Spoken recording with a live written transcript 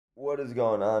What is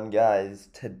going on, guys?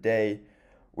 Today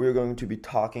we're going to be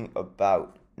talking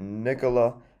about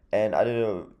Nikola, and I did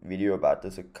a video about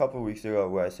this a couple weeks ago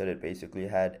where I said it basically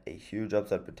had a huge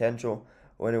upside potential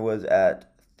when it was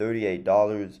at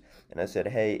 $38, and I said,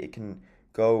 hey, it can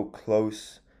go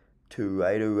close to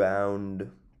right around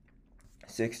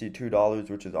 $62,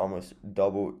 which is almost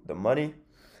double the money.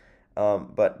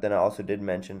 But then I also did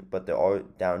mention, but there are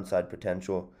downside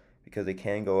potential because it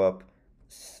can go up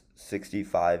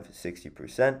 65,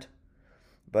 60%.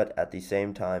 But at the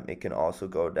same time, it can also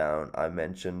go down. I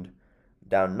mentioned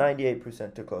down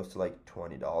 98% to close to like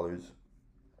 $20.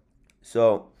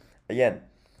 So again,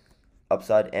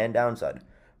 upside and downside.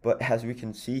 But as we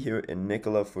can see here in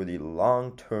Nikola for the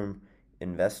long-term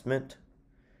investment,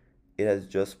 it has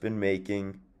just been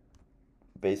making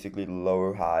basically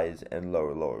lower highs and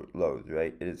lower lows,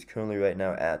 right? It is currently right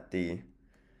now at the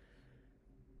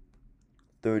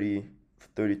 30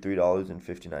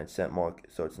 $33.59 mark,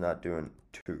 so it's not doing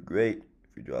too great.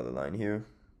 If we draw the line here,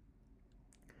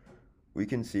 we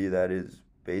can see that is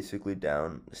basically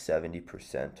down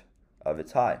 70% of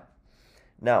its high.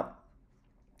 Now,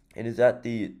 it is at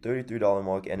the $33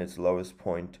 mark, and its lowest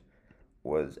point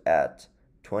was at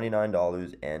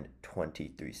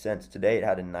 $29.23. Today it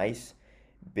had a nice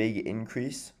big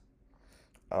increase.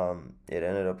 It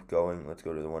ended up going, let's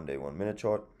go to the 1 day, 1 minute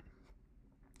chart.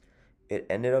 It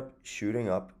ended up shooting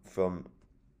up from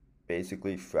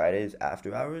basically Friday's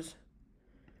after hours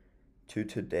to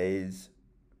today's.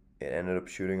 It ended up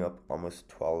shooting up almost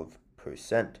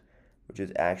 12%, which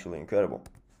is actually incredible.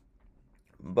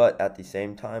 But at the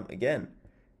same time, again,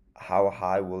 how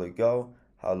high will it go?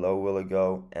 How low will it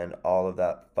go? And all of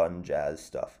that fun jazz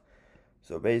stuff.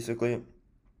 So basically,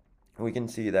 we can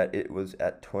see that it was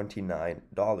at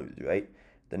 $29, right?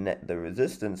 The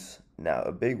resistance now,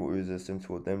 a big resistance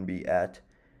will then be at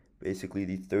basically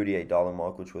the $38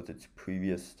 mark, which was its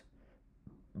previous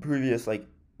like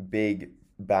big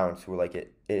bounce where like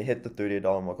it hit the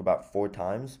 $38 mark about 4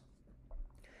 times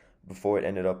before it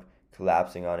ended up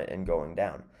collapsing on it and going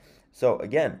down. So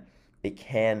again, it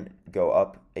can go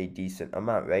up a decent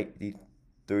amount, right? The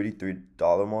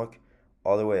 $33 mark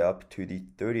all the way up to the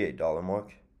 $38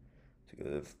 mark to go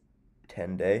to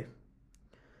 10-day.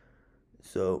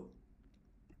 So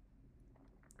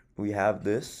we have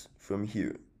this from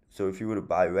here. So if you were to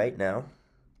buy right now,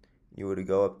 you were to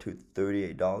go up to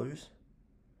 $38,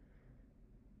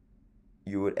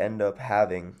 you would end up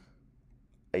having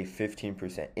a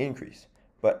 15% increase.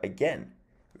 But again,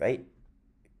 right,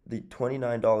 the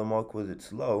 $29 mark was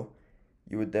its low,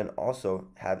 you would then also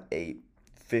have a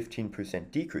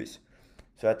 15% decrease.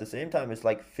 So at the same time, it's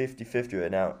like 50-50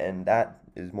 right now, and that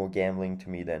is more gambling to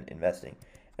me than investing.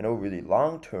 And over the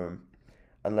long term,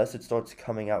 unless it starts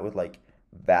coming out with like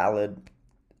valid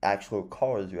actual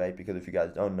cars, right? Because if you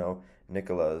guys don't know,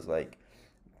 Nikola is like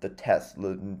the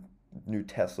new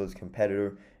Tesla's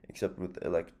competitor, except with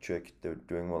electric. They're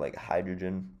doing more like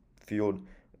hydrogen fueled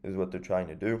is what they're trying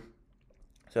to do.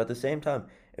 So at the same time,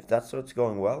 if that starts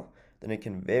going well, then it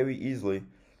can very easily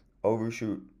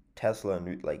overshoot Tesla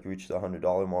and like reach the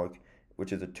 $100 mark,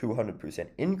 which is a 200%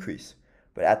 increase.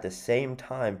 But at the same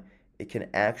time, it can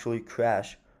actually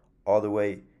crash all the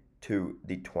way to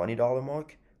the $20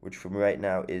 mark, which from right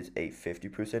now is a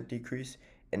 50% decrease.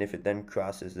 And if it then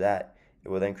crosses that, it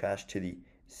will then crash to the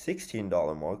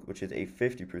 $16 mark, which is a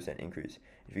 50% increase.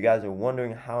 If you guys are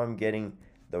wondering how I'm getting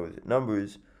those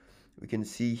numbers, we can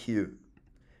see here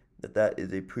that that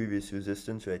is a previous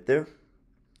resistance right there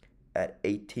at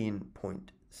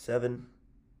 18.7.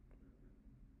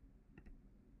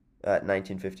 At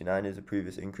 1959 is a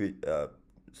previous increase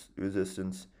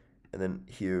resistance, and then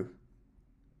here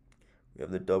we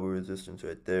have the double resistance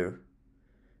right there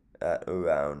at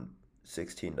around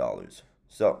 $16.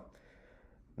 So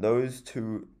those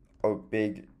two are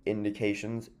big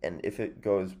indications, and if it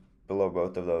goes below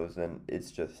both of those, then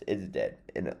it's dead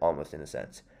almost in a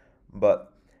sense.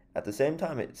 But at the same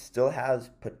time, it still has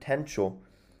potential,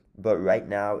 but right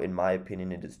now, in my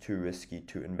opinion, it is too risky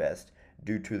to invest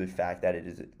due to the fact that it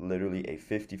is literally a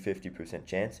 50%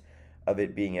 chance of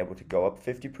it being able to go up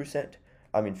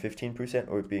 15%,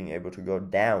 or it being able to go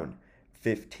down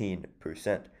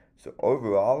 15%. So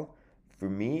overall, for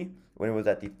me, when it was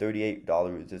at the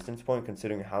 $38 resistance point,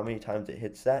 considering how many times it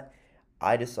hits that,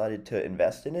 I decided to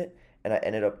invest in it, and I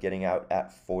ended up getting out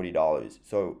at $40.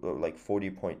 So like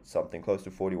 40 point something, close to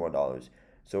 $41.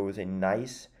 So it was a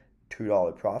nice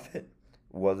 $2 profit.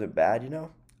 Wasn't bad, you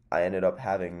know. I ended up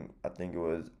having, I think it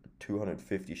was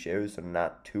 250 shares, so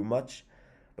not too much.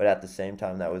 But at the same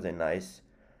time, that was a nice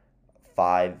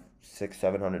 $500, $600,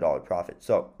 $700 profit.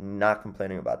 So not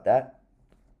complaining about that.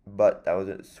 but that was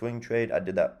a swing trade. I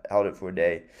did that, held it for a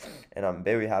day, and I'm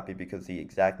very happy because the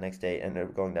exact next day it ended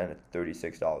up going down to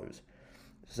 $36.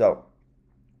 So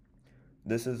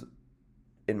this is,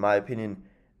 in my opinion,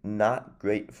 not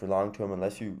great for long term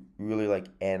unless you really like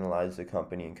analyze the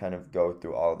company and kind of go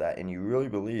through all of that and you really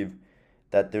believe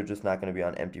that they're just not going to be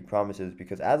on empty promises,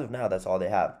 because as of now that's all they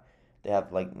have. They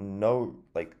have like no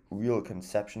like real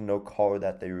conception, no color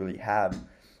that they really have.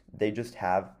 They just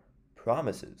have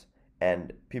promises.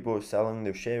 And people are selling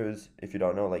their shares. If you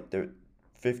don't know, like they're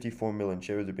 54 million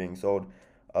shares are being sold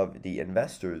of the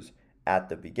investors at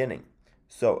the beginning.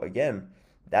 So again,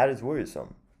 that is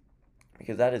worrisome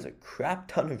because that is a crap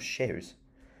ton of shares.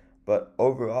 But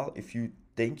overall, if you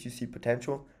think you see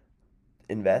potential,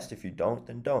 invest. If you don't,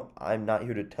 then don't. I'm not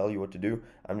here to tell you what to do.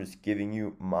 I'm just giving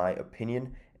you my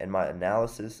opinion and my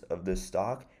analysis of this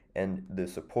stock and the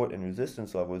support and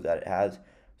resistance levels that it has,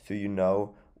 so you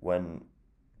know when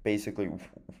basically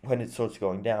when it starts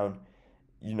going down,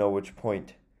 you know which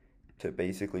point to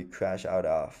basically crash out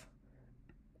of,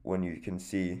 when you can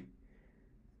see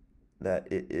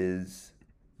that it is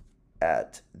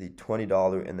at the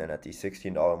 $20 and then at the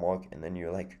 $16 mark, and then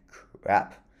you're like,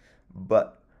 crap.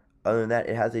 But other than that,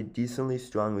 it has a decently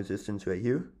strong resistance right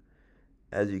here.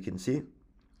 As you can see,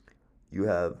 you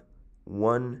have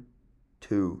one,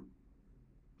 two,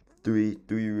 three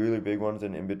really big ones,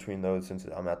 and in between those, since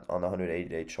I'm on the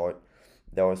 180-day chart,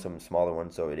 there are some smaller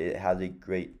ones, so it has a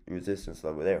great resistance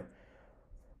level there.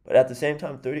 But at the same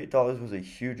time, $38 was a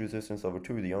huge resistance level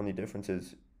too. The only difference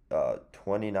is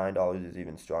 $29 is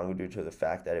even stronger due to the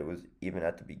fact that it was even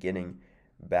at the beginning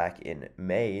back in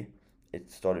May, it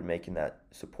started making that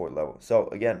support level. So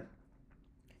again,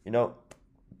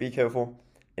 be careful.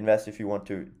 Invest if you want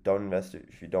to. Don't invest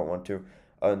if you don't want to.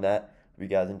 Other than that, if you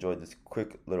guys enjoyed this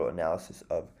quick little analysis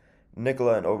of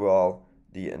Nikola, and overall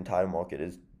the entire market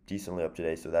is decently up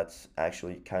today, so that's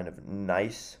actually kind of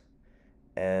nice.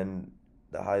 And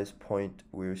the highest point,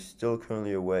 we're still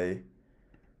currently away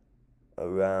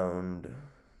around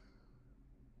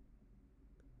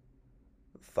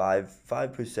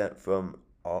 5% from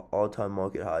all-time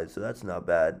market highs, so that's not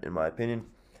bad in my opinion,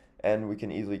 and we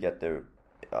can easily get there.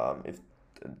 If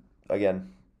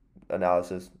again,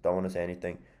 analysis, don't want to say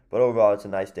anything, but overall it's a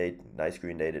nice day, nice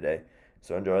green day today,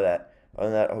 so enjoy that. Other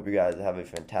than that, I hope you guys have a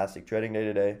fantastic trading day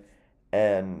today,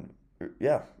 and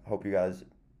yeah, hope you guys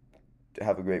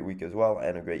have a great week as well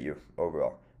and a great year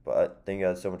overall. But thank you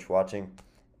guys so much for watching,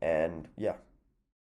 and yeah.